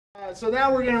So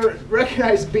now we're going to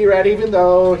recognize B-Rad, even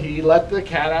though he let the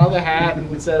cat out of the hat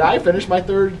and said, I finished my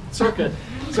third circuit.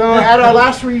 So at our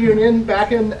last reunion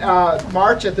back in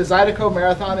March at the Zydeco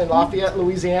Marathon in Lafayette,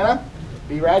 Louisiana,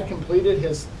 B-Rad completed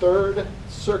his third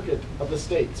circuit of the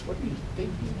States. What are you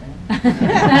thinking, man?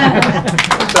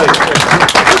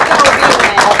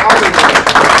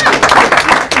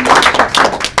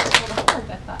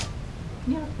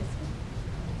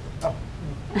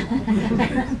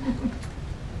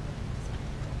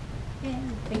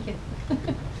 Thank you.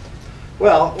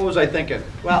 Well, what was I thinking?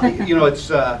 Well, you know, it's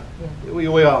we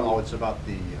all know it's about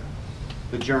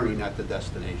the journey, not the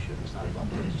destination. It's not about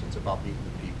this. It's about meeting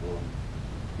the people,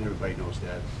 and everybody knows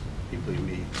that. People you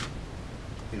meet,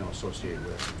 you know, associated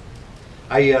with.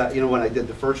 You know, when I did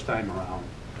the first time around,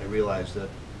 I realized that at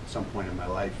some point in my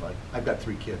life, I've got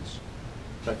 3 kids.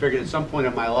 So I figured at some point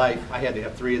in my life, I had to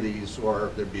have 3 of these,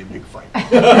 or there'd be a big fight. So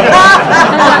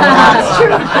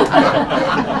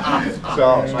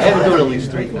I had to do it at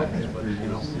least 3 times, but you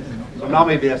know. So now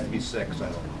maybe it has to be 6.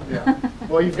 I don't know. Yeah.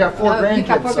 Well, you've got 4 grandkids. You've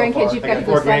got 4 grandkids. So You've I got got to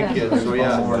 4 go 7. grandkids, so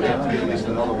yeah, I have to be at least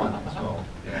another one. So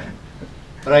yeah.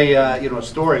 But you know, a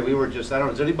story. We were just, I don't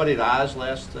know. Was anybody at Oz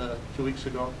last 2 weeks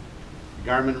ago?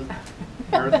 Garmin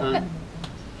Marathon.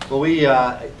 Well, we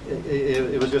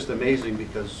it was just amazing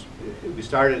because we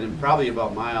started in probably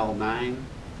about mile 9,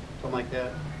 something like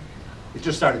that. It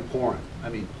just started pouring. I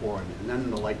mean, pouring, and then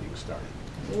the lightning started.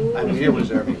 I mean, it was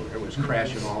everywhere. It was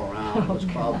crashing all around. It was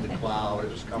cloud to cloud.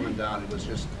 It was coming down. It was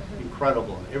just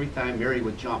incredible. And every time Mary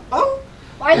would jump, oh!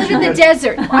 I live in the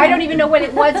desert. I don't even know when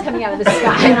it was coming out of the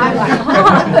sky, and I'm like,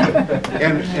 oh.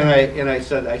 And I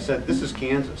said, this is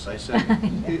Kansas. I said,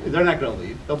 they're not going to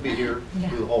leave. They'll be here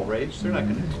through the whole race. They're not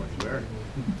going to go anywhere.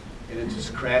 And it's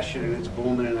just crashing and it's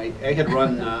booming. And I had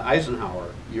run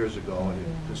Eisenhower years ago, and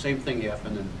the same thing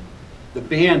happened. And the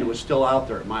band was still out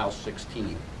there at mile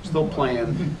 16, still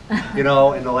playing, you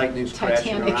know, and the lightning's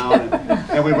crashing around.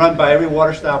 And we run by every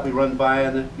water stop we run by,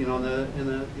 and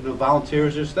the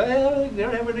volunteers just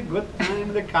they're having a good time,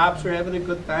 and the cops are having a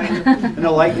good time, and the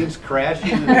lightning's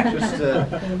crashing, and it just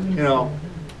you know,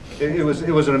 it was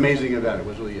an amazing event. It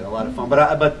was really a lot of fun. But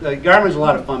Garmin's a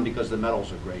lot of fun because the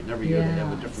medals are great, and every year they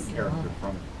have a different character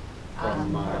from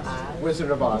Wizard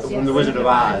of Oz. From the Wizard of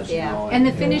Oz. Yeah. You know, And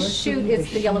the finish chute is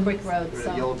the Yellow Brick Road.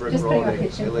 So Yellow Brick just Road, putting our they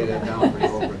kitchen. lay that down for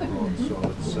Yellow Brick Road. So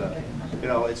it's, you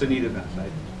know, it's a neat event. I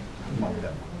love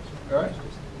that one. All right.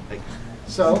 Thank you.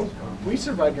 So we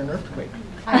survived an earthquake.